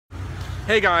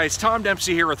Hey guys, Tom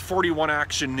Dempsey here with 41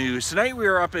 Action News. Tonight we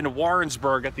are up in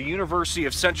Warrensburg at the University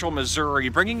of Central Missouri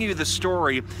bringing you the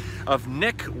story of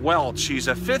Nick Welch. He's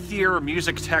a fifth-year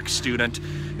music tech student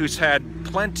who's had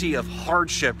plenty of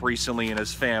hardship recently in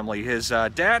his family. His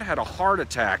dad had a heart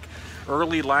attack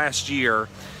early last year,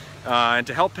 and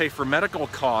to help pay for medical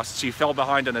costs, he fell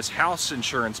behind on his house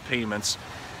insurance payments.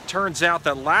 Turns out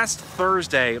that last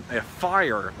Thursday, a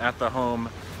fire at the home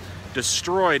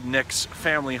destroyed Nick's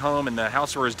family home and the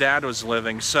house where his dad was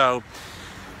living. So,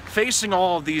 facing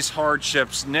all of these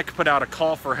hardships, Nick put out a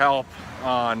call for help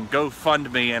on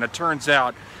GoFundMe, and it turns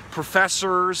out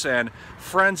professors and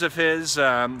friends of his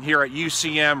here at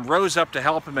UCM rose up to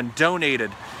help him and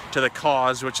donated to the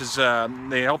cause, which is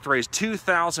they helped raise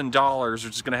 $2,000,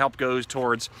 which is going to help go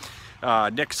towards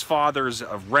Nick's father's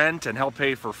rent and help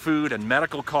pay for food and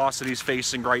medical costs that he's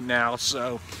facing right now.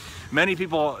 So many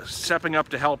people stepping up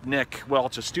to help Nick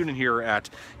Welch, a student here at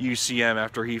UCM,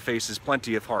 after he faces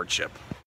plenty of hardship.